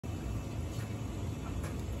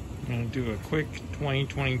I'm going to do a quick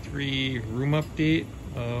 2023 room update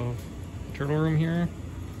of the turtle room here.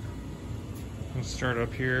 We'll start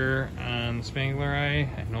up here on the Spangler Eye.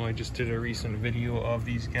 I know I just did a recent video of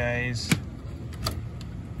these guys.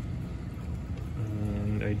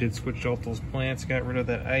 And I did switch out those plants, got rid of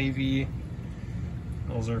that ivy.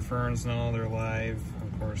 Those are ferns now, they're live.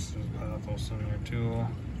 Of course, there's pothos in there too.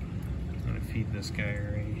 I'm going to feed this guy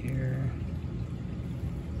right here.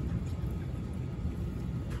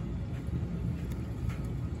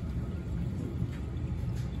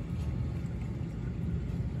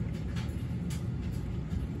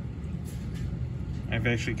 I've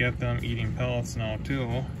actually got them eating pellets now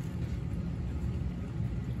too.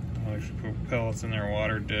 I'll actually put pellets in their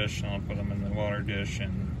water dish, and I'll put them in the water dish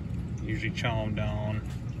and usually chow them down.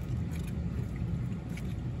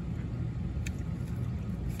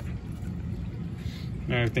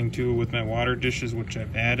 Another thing too with my water dishes, which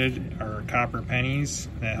I've added, are copper pennies.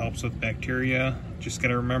 That helps with bacteria. Just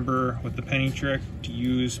gotta remember with the penny trick to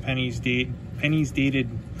use pennies dated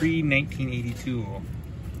pre-1982.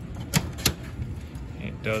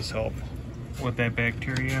 It does help with that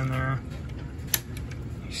bacteria in there.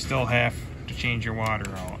 You still have to change your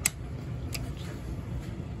water out.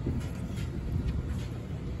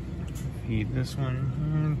 Feed this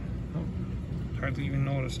one. Oh, hardly even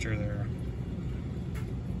noticed her there.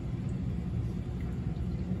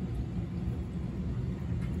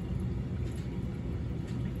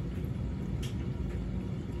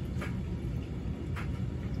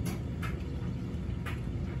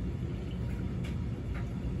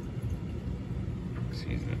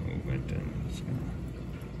 See the movement, and it's gonna,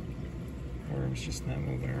 or it's just not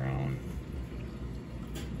moving around.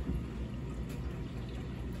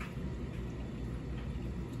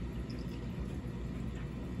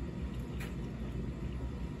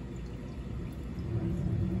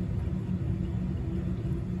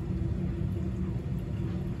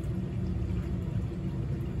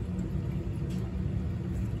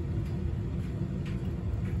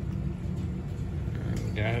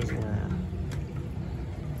 Guys, we're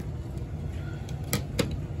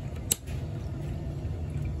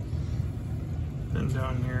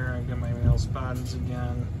down here. I got my male spotteds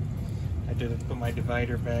again. I did put my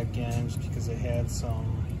divider back in just because I had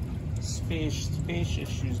some space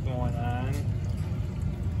issues going on.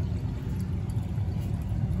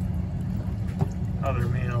 Other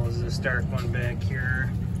male is this dark one back here.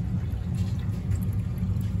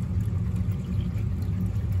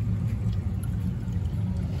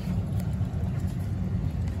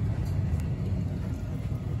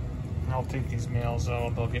 I'll take these males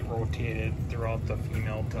out, they'll get rotated throughout the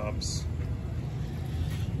female tubs.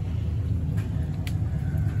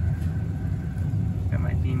 Got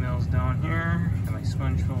my females down here, got my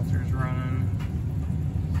sponge filters running.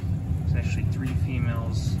 There's actually 3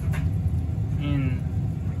 females in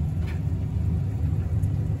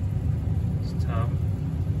this tub.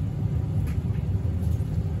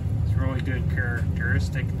 It's a really good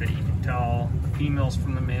characteristic that you can tell the females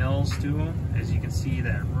from the males too. As you can see,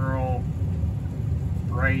 that real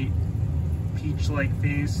bright peach-like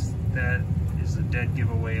face, that is a dead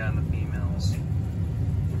giveaway on the females.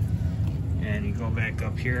 And you go back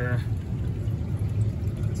up here,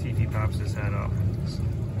 see if he pops his head up.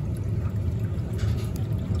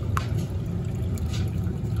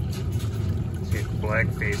 See a black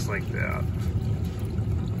face like that.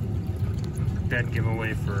 Dead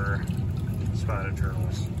giveaway for spotted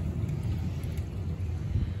turtles.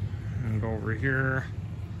 And go over here,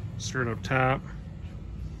 start up top.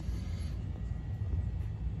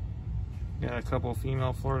 Got a couple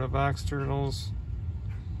female Florida box turtles,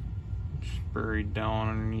 which is buried down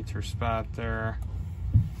underneath her spot there.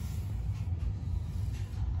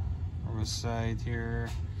 Over the side here,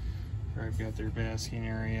 where I've got their basking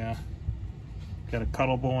area. Got a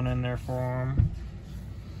cuddle bone in there for them.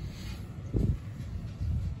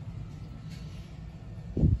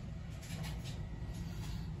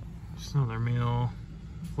 Just another male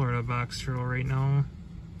Florida box turtle right now.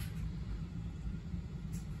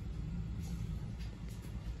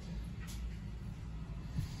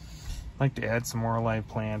 I like to add some more live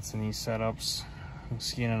plants in these setups. You'll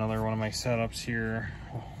see in another one of my setups here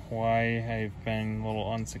why I've been a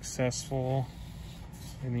little unsuccessful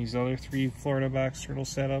in these other 3 Florida box turtle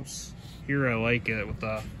setups. Here I like it with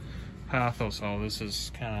the pothos. Oh, this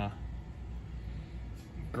is kind of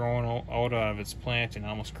growing out of its plant and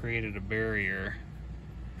almost created a barrier.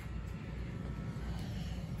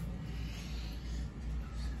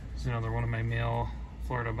 There's another one of my male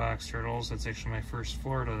Florida box turtles. That's actually my first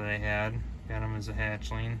Florida that I had. Got him as a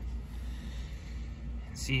hatchling.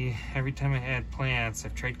 See, every time I add plants,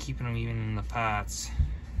 I've tried keeping them even in the pots.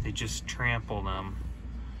 they just trample them.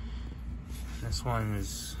 This one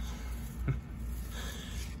is, as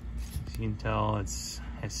you can tell, has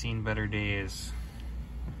seen better days.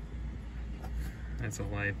 That's a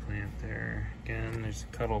live plant there. Again, there's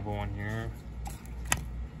a cuddle bone here.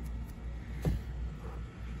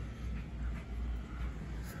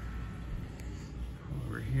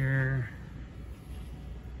 Over here.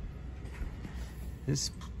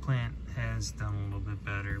 This plant has done a little bit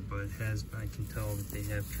better, but I can tell that they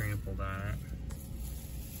have trampled on it.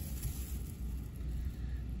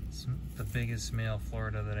 It's the biggest male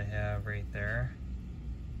Florida that I have right there.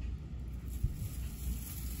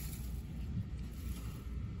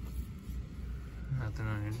 Nothing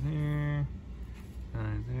under there,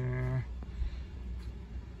 under there.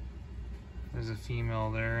 There's a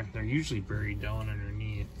female there. They're usually buried down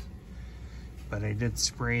underneath. But I did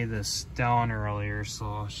spray this down earlier,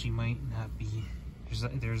 so she might not be.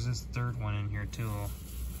 There's this third one in here too.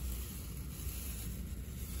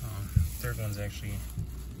 Third one's actually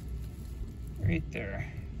right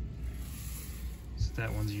there. So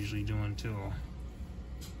that one's usually doing too.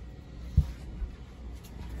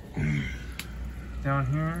 Down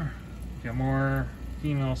here, got more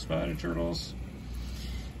female spotted turtles.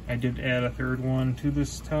 I did add a third one to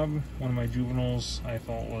this tub. One of my juveniles I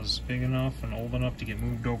felt was big enough and old enough to get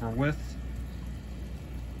moved over with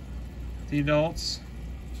the adults.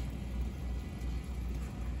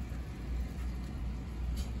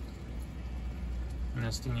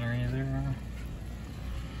 Nesting area there.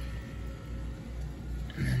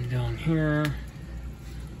 And then down here,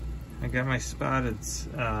 I got my spotted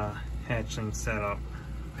hatchling set up.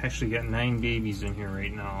 Actually got 9 babies in here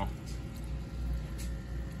right now.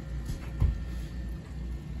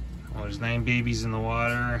 Well, there's 9 babies in the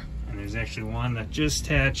water, and there's actually one that just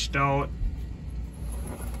hatched out,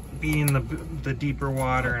 being the deeper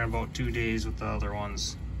water in about 2 days with the other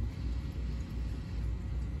ones.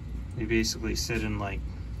 They basically sit in like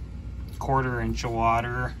 1/4 inch of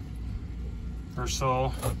water or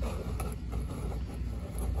so.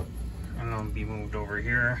 And they'll be moved over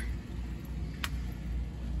here.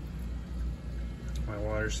 My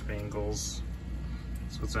water spangles.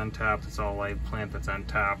 So it's on top, it's all live plant that's on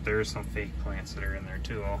top. There's some fake plants that are in there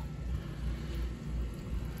too.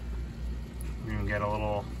 You're gonna get a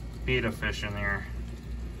little betta fish in there.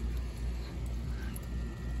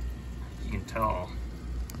 You can tell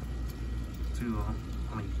too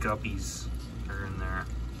how many guppies are in there.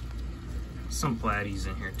 Some platies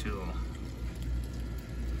in here too.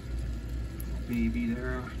 Baby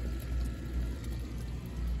there.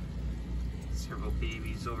 Several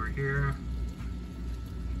babies over here.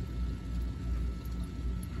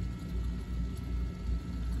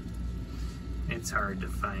 It's hard to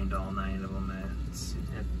find all 9 of them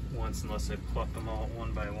at once unless I pluck them out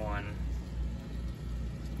one by one.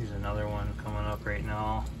 Here's another one coming up right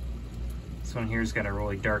now. This one here's got a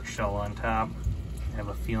really dark shell on top. I have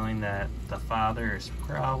a feeling that the father is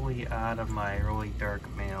probably out of my really dark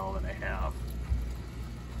male that I have.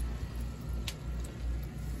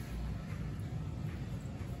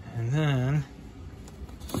 And then,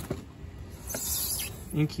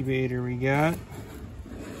 incubator we got.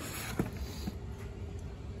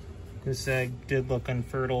 This egg did look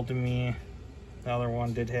infertile to me. The other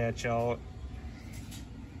one did hatch out.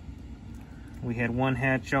 We had one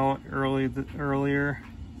hatch out earlier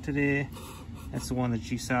today. That's the one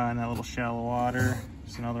that you saw in that little shallow water.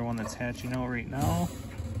 There's another one that's hatching out right now.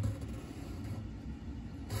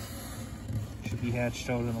 Should be hatched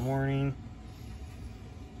out in the morning.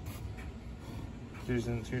 Here's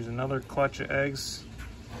another clutch of eggs.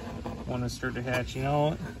 One that started hatching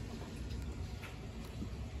out.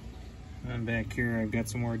 And back here I've got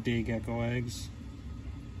some more day gecko eggs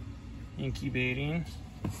incubating.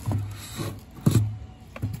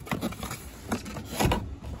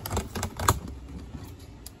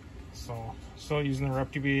 So still using the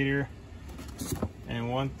Reptubator. And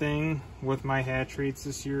one thing with my hatch rates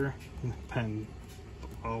this year, been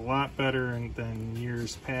a lot better than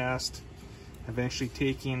years past. I've actually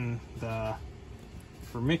taken the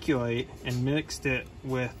vermiculite and mixed it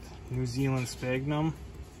with New Zealand sphagnum.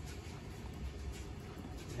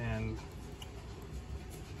 And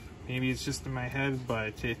maybe it's just in my head,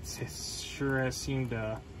 but it sure has seemed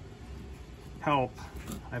to help.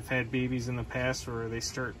 I've had babies in the past where they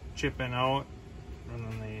start chipping out and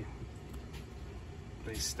then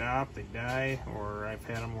they stop, they die, or I've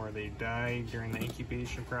had them where they die during the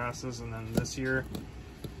incubation process. And then this year,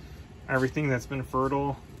 everything that's been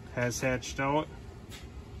fertile has hatched out.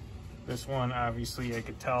 This one, obviously, I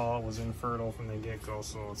could tell it was infertile from the get-go,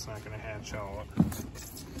 so it's not going to hatch out.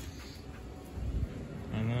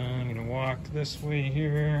 And then I'm going to walk this way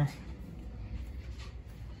here.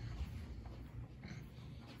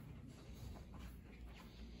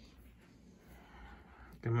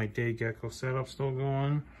 Got my day gecko setup still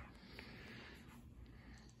going.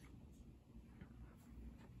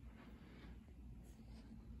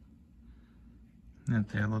 That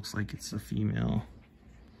there looks like it's a female.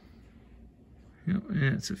 Yep,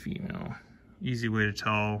 it's a female. Easy way to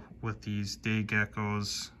tell with these day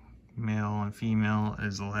geckos, male and female,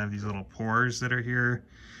 is they'll have these little pores that are here.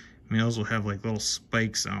 Males will have like little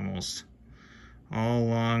spikes almost all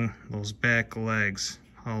along those back legs,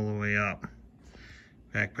 all the way up,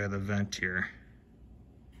 back by the vent here.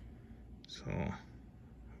 So,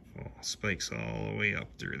 well, spikes all the way up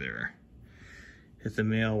through there. If the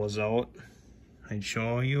male was out, I'd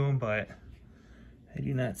show you, but I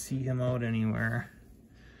do not see him out anywhere.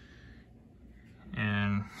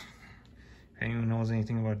 And if anyone knows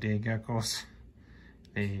anything about day geckos,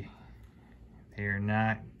 they are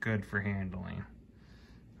not good for handling.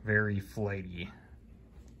 Very flighty.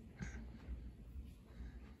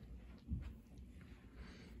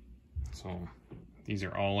 So these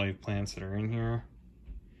are all live plants that are in here.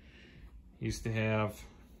 Used to have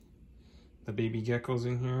the baby geckos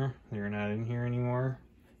in here. They're not in here anymore.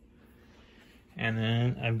 And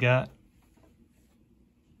then I've got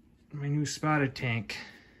my new spotted tank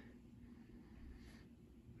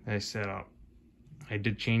that I set up. I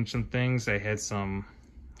did change some things. I had some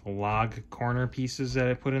log corner pieces that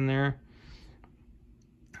I put in there.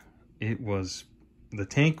 The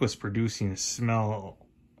tank was producing a smell,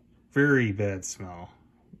 very bad smell.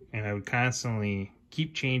 And I would constantly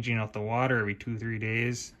keep changing out the water every 2-3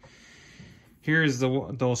 days. Here's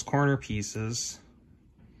those corner pieces.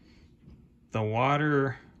 The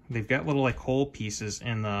water, they've got little like hole pieces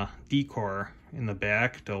in the decor in the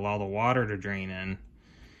back to allow the water to drain in.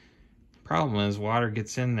 Problem is, water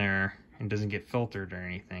gets in there and doesn't get filtered or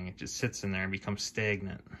anything. It just sits in there and becomes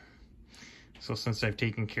stagnant. So since I've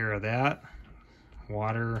taken care of that,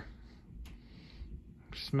 water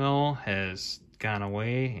smell has gone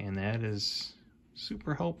away, and that is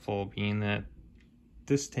super helpful, being that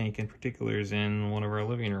this tank in particular is in one of our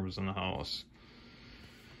living rooms in the house.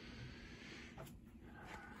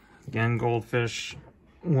 Again, goldfish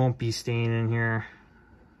won't be staying in here.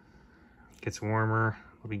 It gets warmer,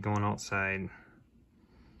 they'll be going outside.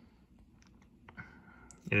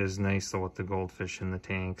 It is nice though with the goldfish in the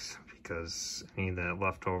tanks, because any of that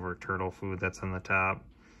leftover turtle food that's on the top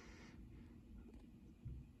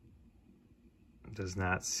does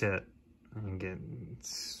not sit and get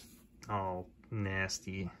all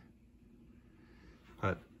nasty.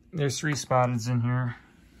 But there's 3 spotteds in here.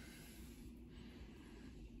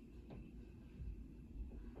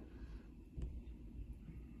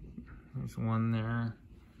 There's one there.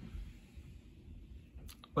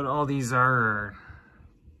 But all these are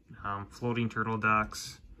floating turtle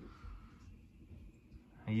ducks.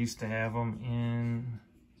 I used to have them in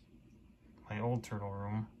my old turtle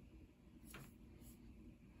room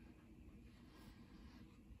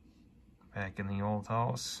back in the old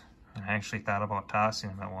house. And I actually thought about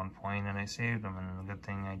tossing them at one point, and I saved them, and a good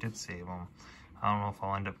thing I did save them. I don't know if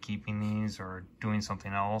I'll end up keeping these or doing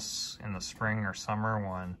something else in the spring or summer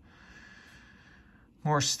when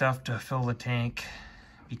more stuff to fill the tank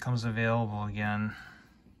becomes available again.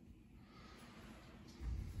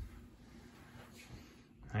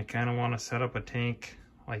 I kind of want to set up a tank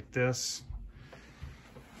like this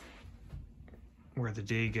where the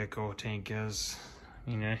day gecko tank is. I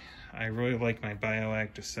mean, I really like my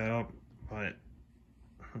bioactive setup, but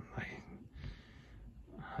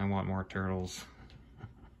I want more turtles.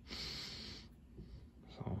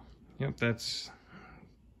 So, yep, that's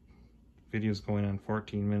video's going on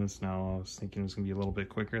 14 minutes now. I was thinking it was gonna be a little bit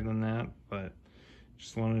quicker than that, but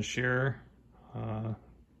just wanted to share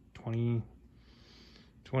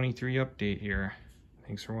 2023 update here.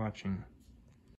 Thanks for watching.